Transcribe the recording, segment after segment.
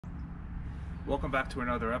Welcome back to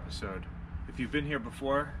another episode. If you've been here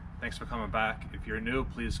before, thanks for coming back. If you're new,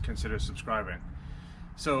 please consider subscribing.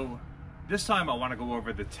 So this time I want to go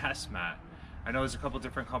over the Tesmat. I know there's a couple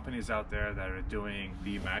different companies out there that are doing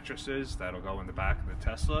the mattresses that'll go in the back of the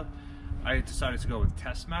Tesla. I decided to go with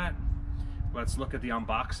Tesmat. Let's look at the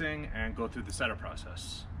unboxing and go through the setup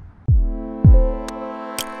process.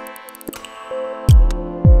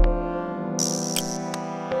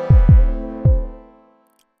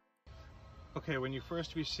 Okay, when you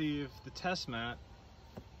first receive the Tesmat,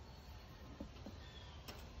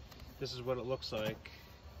 this is what it looks like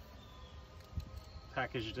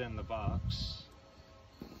packaged in the box.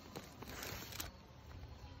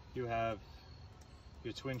 You have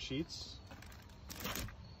your twin sheets.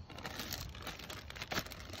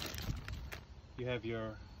 You have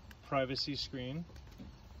your privacy screen.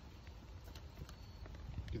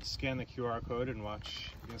 You can scan the QR code and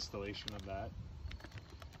watch the installation of that.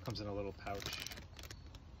 Comes in a little pouch.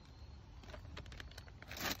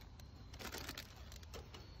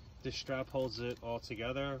 This strap holds it all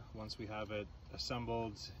together once we have it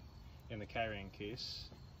assembled in the carrying case.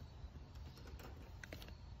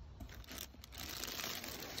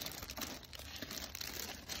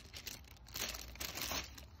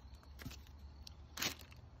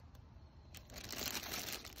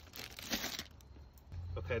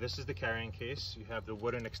 Okay, this is the carrying case. You have the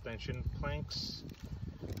wooden extension planks,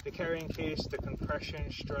 the carrying case, the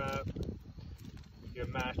compression strap, your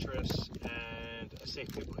mattress, and a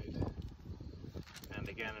safety blade. And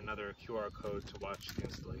again, another QR code to watch the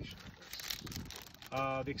installation of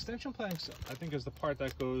this. The extension planks, I think, is the part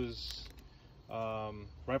that goes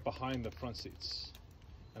right behind the front seats.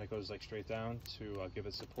 And it goes like straight down to give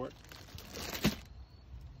it support.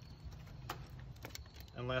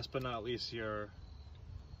 And last but not least, your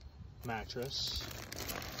mattress.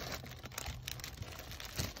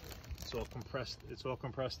 It's all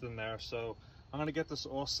compressed in there. So I'm gonna get this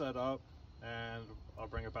all set up and I'll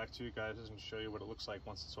bring it back to you guys and show you what it looks like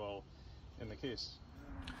once it's all in the case.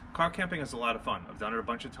 Car camping is a lot of fun. I've done it a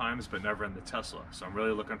bunch of times, but never in the Tesla. So I'm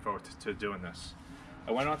really looking forward to doing this.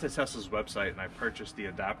 I went onto Tesla's website and I purchased the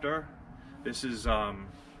adapter. This is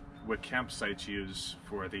what campsites use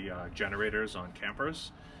for the generators on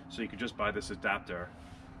campers. So you could just buy this adapter,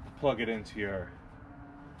 plug it into your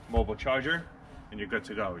mobile charger, and you're good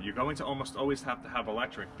to go. You're going to almost always have to have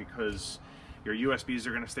electric because your USBs are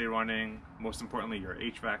going to stay running. Most importantly, your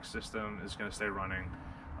HVAC system is going to stay running,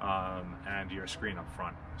 and your screen up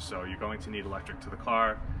front. So you're going to need electric to the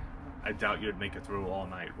car. I doubt you'd make it through all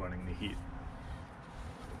night running the heat.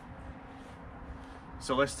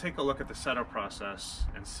 So let's take a look at the setup process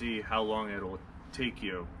and see how long it'll take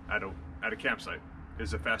you at a campsite.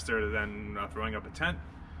 Is it faster than throwing up a tent?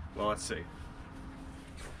 Well, let's see.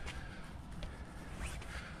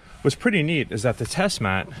 What's pretty neat is that the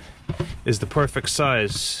Tesmat is the perfect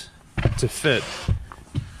size to fit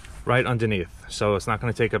right underneath. So it's not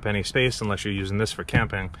going to take up any space unless you're using this for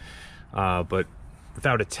camping. But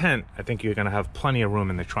without a tent, I think you're going to have plenty of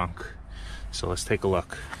room in the trunk. So let's take a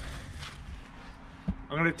look.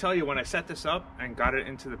 I'm going to tell you, when I set this up and got it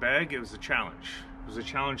into the bag, it was a challenge. It was a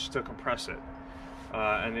challenge to compress it.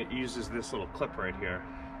 And it uses this little clip right here.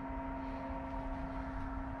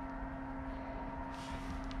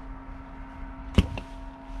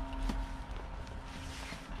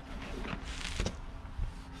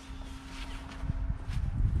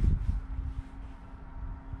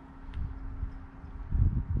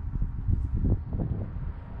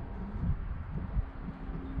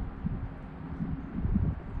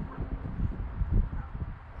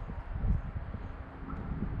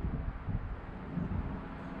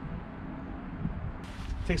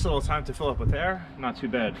 Takes a little time to fill up with air, not too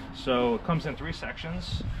bad. So it comes in 3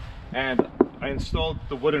 sections, and I installed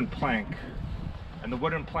the wooden plank, and the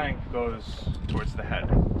wooden plank goes towards the head.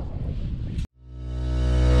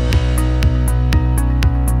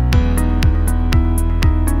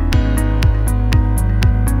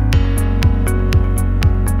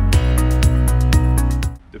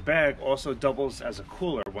 The bag also doubles as a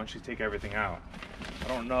cooler once you take everything out. I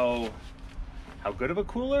don't know how good of a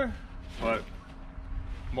cooler, but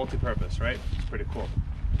multi-purpose, right? It's pretty cool.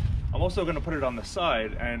 I'm also going to put it on the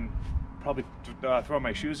side and probably throw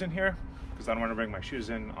my shoes in here because I don't want to bring my shoes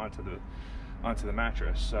in onto the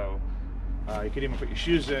mattress. So you could even put your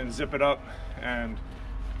shoes in, zip it up, and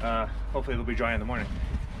hopefully they'll be dry in the morning.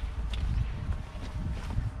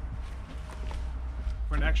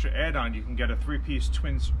 For an extra add-on, you can get a 3-piece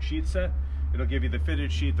twin sheet set. It'll give you the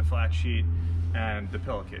fitted sheet, the flat sheet, and the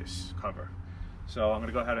pillowcase cover. So I'm going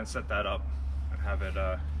to go ahead and set that up and have it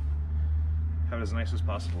as nice as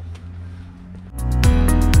possible.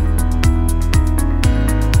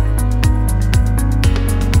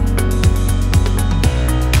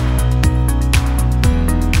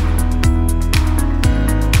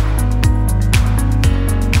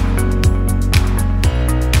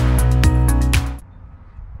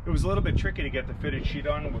 was a little bit tricky to get the fitted sheet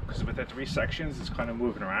on because with the 3 sections, it's kind of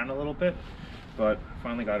moving around a little bit, but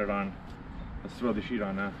finally got it on. Let's throw the sheet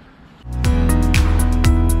on now.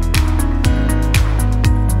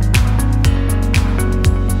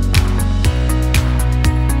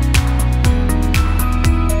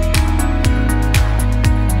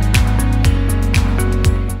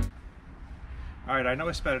 Alright, I know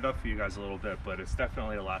I sped it up for you guys a little bit, but it's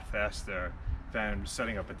definitely a lot faster than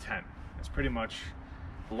setting up a tent. It's pretty much,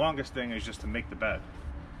 the longest thing is just to make the bed.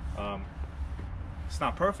 It's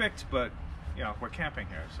not perfect, but you know, we're camping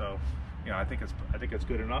here, so you know, I think it's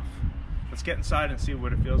good enough. Let's get inside and see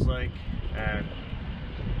what it feels like and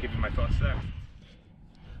give you my thoughts there.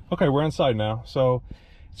 Okay, we're inside now. So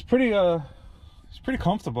it's pretty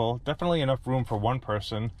comfortable. Definitely enough room for 1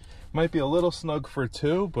 person. Might be a little snug for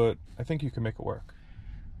 2, but I think you can make it work.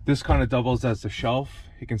 This kind of doubles as the shelf.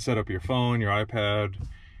 You can set up your phone, your iPad,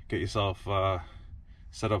 get yourself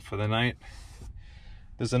set up for the night.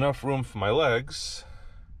 There's enough room for my legs,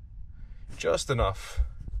 just enough.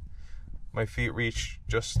 My feet reach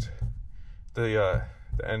just the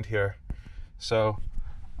end here. So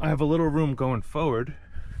I have a little room going forward.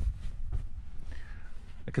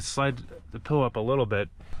 I could slide the pillow up a little bit.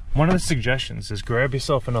 One of the suggestions is grab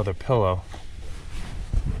yourself another pillow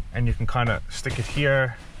and you can kind of stick it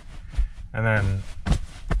here and then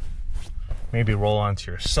maybe roll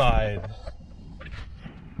onto your side.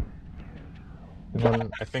 And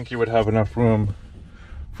then I think you would have enough room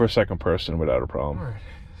for a second person without a problem. All right.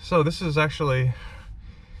 So this is actually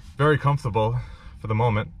very comfortable for the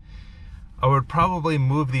moment. I would probably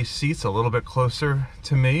move these seats a little bit closer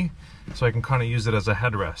to me so I can kind of use it as a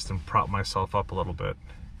headrest and prop myself up a little bit.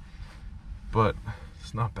 But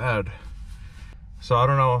it's not bad. So I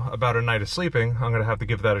don't know about a night of sleeping. I'm gonna have to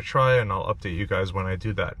give that a try and I'll update you guys when I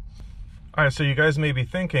do that. All right, so you guys may be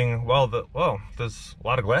thinking, well, there's a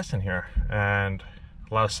lot of glass in here and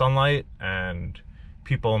a lot of sunlight and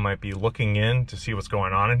people might be looking in to see what's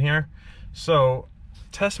going on in here. So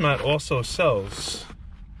Tesmat also sells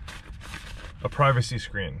a privacy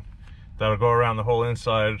screen that'll go around the whole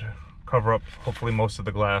inside, cover up hopefully most of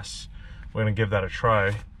the glass. We're gonna give that a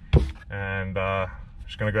try, and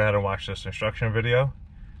just gonna go ahead and watch this instruction video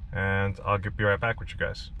and I'll be right back with you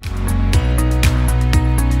guys.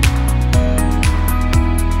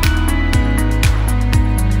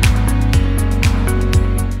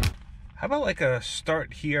 How about like a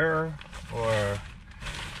start here, or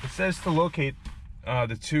it says to locate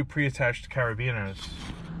the 2 pre-attached carabiners.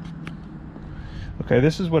 Okay,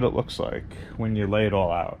 this is what it looks like when you lay it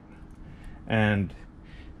all out. And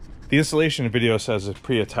the installation video says it's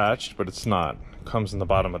pre-attached, but it's not. It comes in the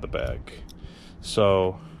bottom of the bag.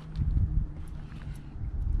 So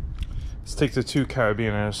let's take the 2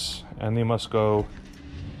 carabiners and they must go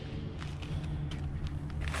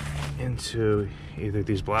into either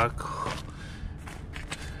these black.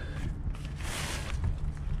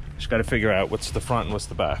 Just got to figure out what's the front and what's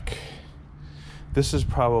the back. This is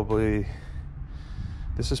probably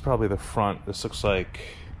the front. This looks like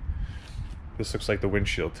the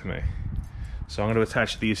windshield to me. So I'm going to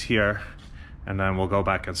attach these here and then we'll go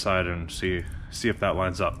back inside and see if that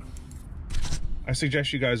lines up. I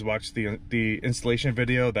suggest you guys watch the installation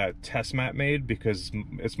video that Tesmat made because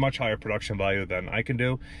it's much higher production value than I can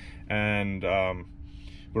do, and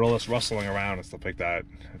with all this rustling around and stuff like that,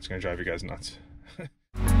 it's gonna drive you guys nuts.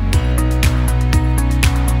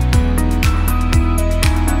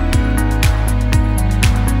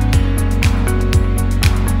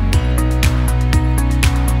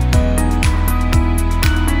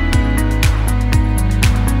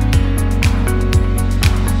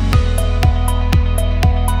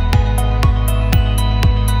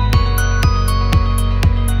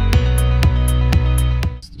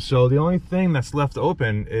 So the only thing that's left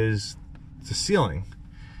open is the ceiling.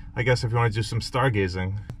 I guess if you want to do some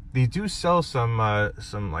stargazing. They do sell some like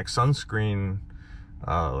sunscreen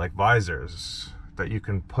like visors that you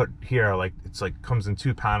can put here. Like it's like comes in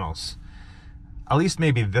 2 panels. At least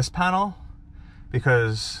maybe this panel,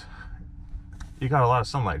 because you got a lot of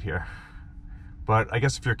sunlight here. But I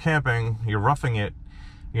guess if you're camping, you're roughing it,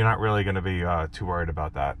 you're not really going to be too worried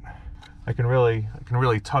about that. I can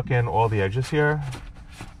really tuck in all the edges here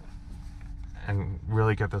and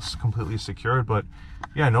really get this completely secured. But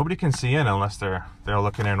yeah, nobody can see in unless they're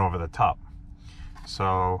looking in over the top.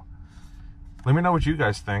 So let me know what you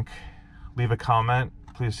guys think. Leave a comment,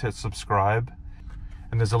 please hit subscribe,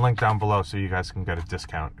 and there's a link down below so you guys can get a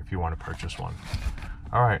discount if you want to purchase one.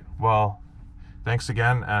 All right, well, thanks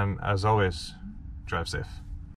again, and as always, drive safe.